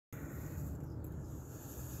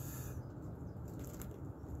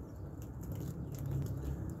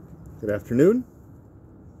Good afternoon.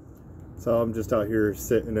 So I'm just out here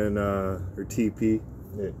sitting in our TP.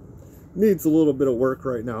 It needs a little bit of work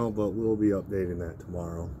right now, but we'll be updating that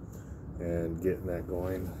tomorrow and getting that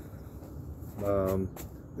going.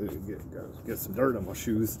 Get some dirt on my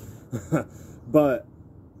shoes. But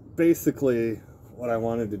basically what I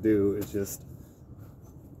wanted to do is just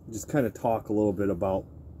kind of talk a little bit about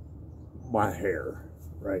my hair,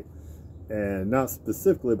 right? And not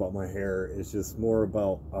specifically about my hair, it's just more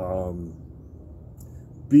about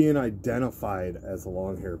being identified as a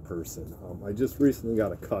long-haired person. I just recently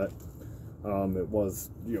got a cut. It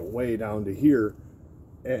was, way down to here.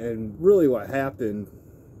 And really what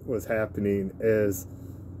was happening is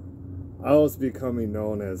I was becoming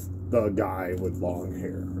known as the guy with long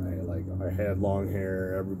hair, right? Like, I had long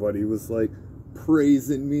hair. Everybody was like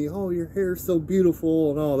praising me. Oh, your hair's so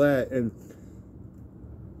beautiful and all that. And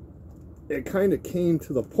it kind of came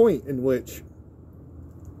to the point in which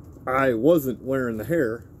I wasn't wearing the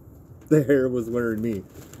hair was wearing me.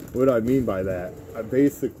 What do I mean by that? I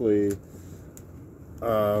basically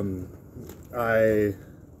I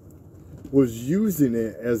was using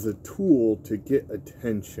it as a tool to get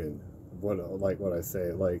attention. What I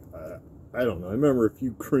say, I don't know, I remember a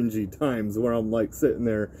few cringy times where I'm like sitting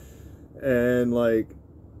there and like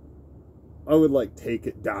I would like take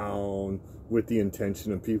it down with the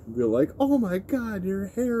intention of people be like, oh my god, your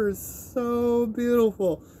hair is so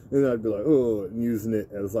beautiful. And I'd be like, oh, and using it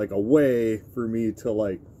as like a way for me to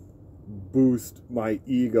like boost my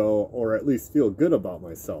ego or at least feel good about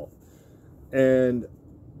myself. And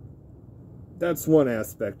that's one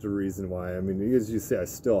aspect of the reason why. I mean, as you say, I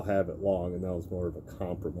still have it long, and that was more of a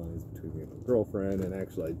compromise between me and my girlfriend. And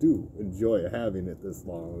actually, I do enjoy having it this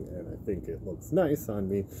long, and I think it looks nice on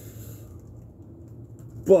me.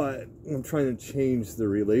 But I'm trying to change the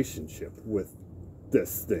relationship with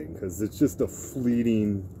this thing because it's just a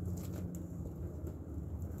fleeting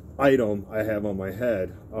item I have on my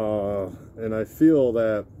head. And I feel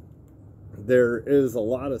that there is a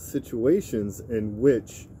lot of situations in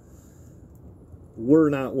which we're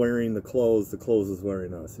not wearing the clothes is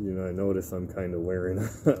wearing us. I notice I'm kind of wearing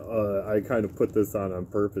I kind of put this on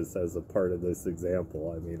purpose as a part of this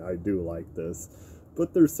example. I mean, I do like this.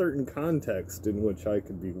 But there's certain context in which I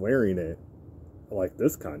could be wearing it, like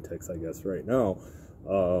this context, I guess, right now.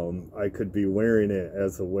 I could be wearing it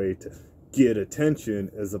as a way to get attention,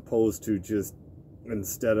 as opposed to just,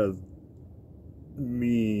 instead of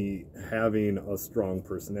me having a strong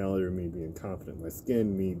personality, or me being confident in my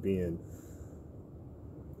skin, me being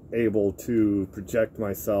able to project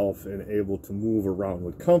myself and able to move around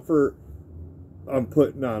with comfort, I'm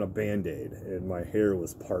putting on a band-aid, and my hair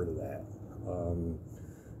was part of that.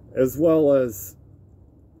 As well as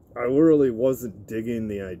I really wasn't digging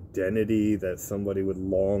the identity that somebody with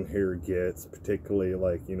long hair gets, particularly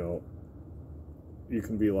like, you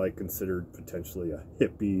can be like considered potentially a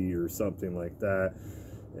hippie or something like that.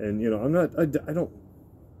 And, I don't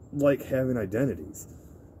like having identities.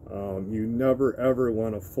 You never ever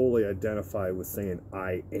want to fully identify with saying,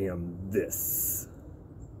 I am this.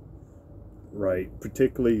 Right?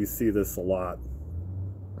 Particularly you see this a lot.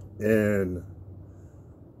 And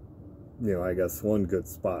I guess one good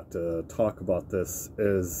spot to talk about this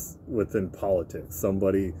is within politics.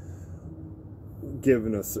 Somebody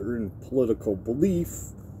given a certain political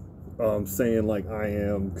belief, saying like, I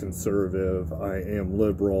am conservative, I am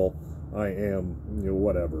liberal, I am,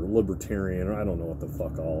 whatever, libertarian, or I don't know what the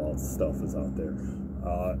fuck all stuff is out there.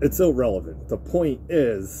 It's irrelevant. The point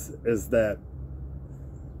is that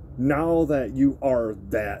now that you are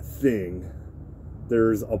that thing,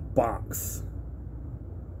 there's a box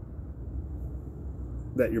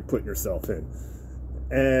that you're putting yourself in,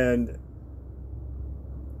 and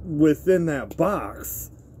within that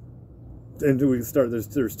box, and we can start,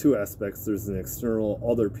 there's two aspects. There's an external,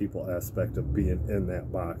 other people aspect of being in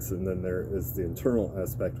that box, and then there is the internal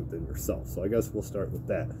aspect within yourself. So I guess we'll start with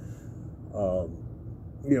that.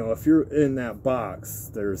 If you're in that box,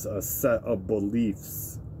 there's a set of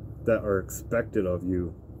beliefs that are expected of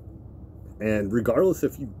you, and regardless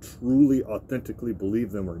if you truly authentically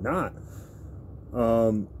believe them or not,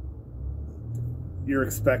 you're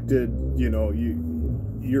expected,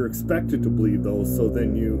 you're expected to believe those, so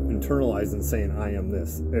then you internalize and saying, I am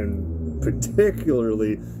this. And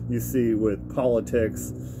particularly you see with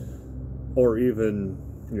politics, or even,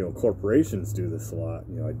 corporations do this a lot,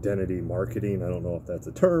 identity marketing. I don't know if that's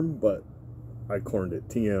a term, but I coined it.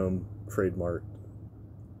 TM, trademark,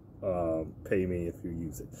 pay me if you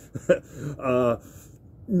use it.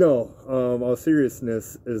 No, all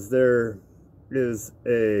seriousness, there is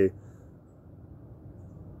a,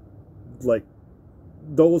 like,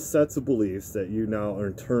 those sets of beliefs that you now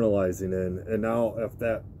are internalizing in, and now if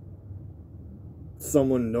that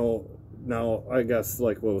someone now I guess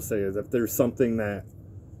like what we'll say is if there's something that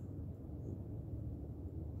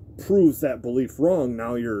proves that belief wrong,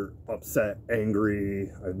 now you're upset,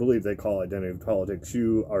 angry. I believe they call identity politics.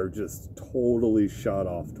 You are just totally shut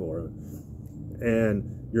off toward it, and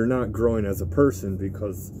you're not growing as a person,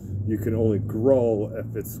 because you can only grow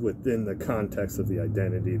if it's within the context of the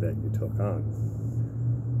identity that you took on.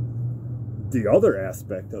 The other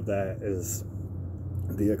aspect of that is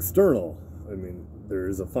the external. I mean, there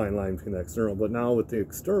is a fine line between the external, but now with the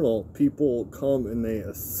external, people come and they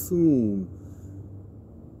assume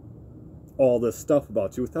all this stuff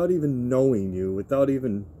about you without even knowing you, without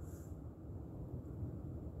even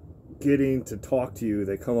getting to talk to you.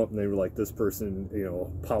 They come up and they were like, this person, you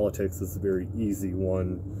know, politics is a very easy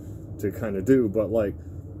one to kind of do, but like,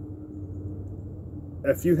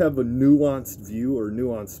 if you have a nuanced view or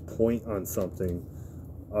nuanced point on something,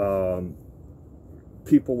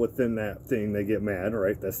 people within that thing, they get mad,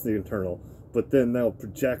 right? That's the internal. But then they'll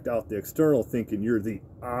project out the external thinking you're the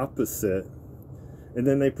opposite. And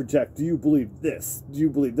then they project, do you believe this? Do you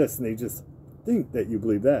believe this? And they just think that you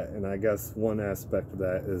believe that. And I guess one aspect of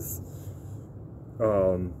that is,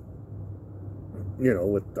 you know,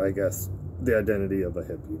 with, I guess, the identity of a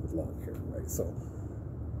hippie with long hair, right? So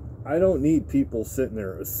I don't need people sitting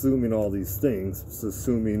there assuming all these things,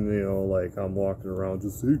 assuming, you know, like I'm walking around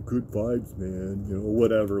just, hey, good vibes, man, you know,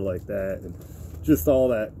 whatever like that, and just all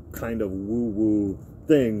that kind of woo-woo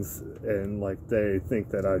things, and like they think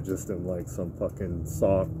that I just am like some fucking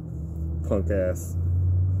soft, punk-ass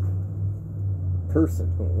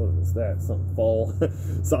person. Oh, what is that? Some fall,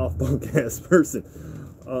 soft, punk-ass person.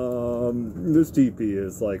 This TP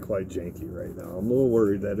is like quite janky right now. I'm a little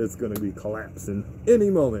worried that it's going to be collapsing any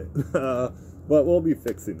moment. But we'll be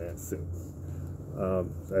fixing that soon.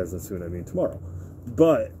 As in soon, I mean tomorrow.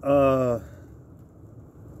 But,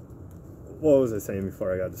 what was I saying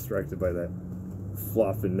before I got distracted by that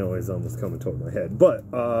flopping noise almost coming toward my head? But,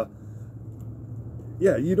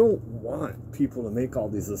 yeah, you don't want people to make all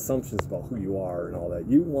these assumptions about who you are and all that.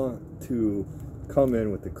 You want to come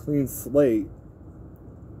in with a clean slate,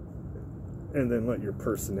 and then let your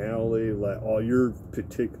personality, let all your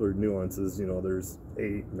particular nuances, you know, there's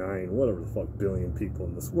 8, 9, whatever the fuck billion people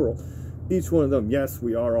in this world. Each one of them, yes,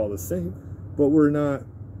 we are all the same, but we're not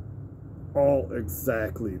all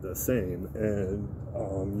exactly the same.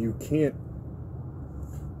 And you can't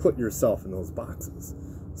put yourself in those boxes.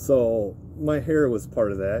 So my hair was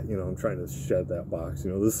part of that. You know, I'm trying to shed that box.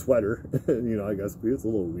 You know, the sweater, you know, I guess it's a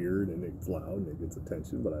little weird and it's loud and it gets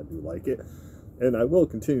attention, but I do like it. And I will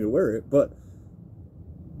continue to wear it, but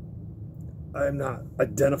I'm not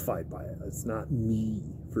identified by it. It's not me,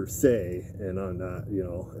 per se, and I'm not, you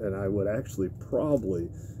know, and I would actually probably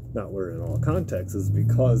not wear it in all contexts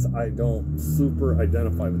because I don't super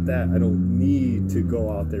identify with that. I don't need to go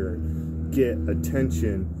out there and get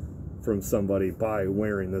attention from somebody by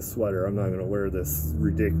wearing this sweater. I'm not going to wear this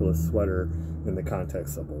ridiculous sweater in the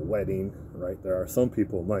context of a wedding, right? There are some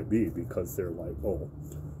people it might be because they're like, oh,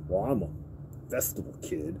 well, I'm a festival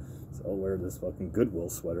kid, so I'll wear this fucking Goodwill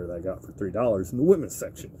sweater that I got for $3 in the women's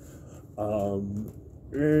section.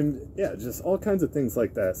 And yeah, just all kinds of things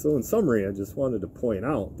like that. So in summary, I just wanted to point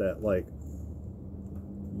out that, like,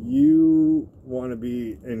 you want to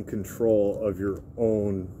be in control of your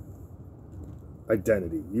own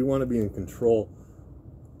identity. You want to be in control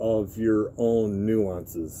of your own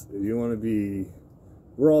nuances. You want to be,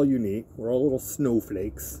 we're all unique. We're all little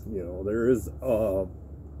snowflakes. You know, there is a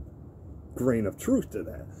grain of truth to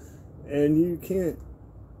that, and you can't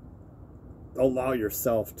allow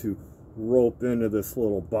yourself to rope into this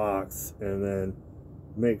little box and then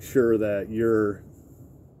make sure that your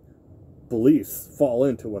beliefs fall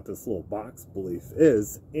into what this little box belief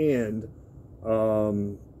is, and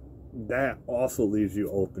that also leaves you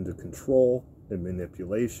open to control and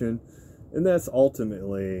manipulation, and that's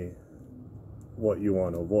ultimately what you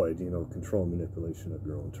want to avoid. You know, control and manipulation of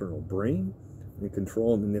your own internal brain and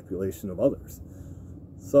control and manipulation of others.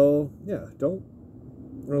 So yeah, don't,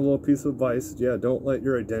 a little piece of advice, yeah, don't let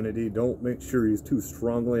your identity, don't make sure you too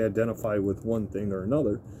strongly identify with one thing or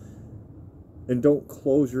another, and don't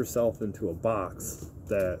close yourself into a box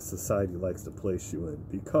that society likes to place you in,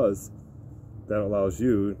 because that allows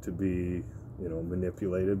you to be, you know,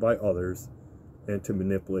 manipulated by others and to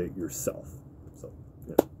manipulate yourself. So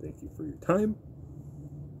yeah, thank you for your time.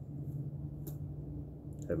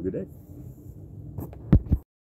 Have a good day.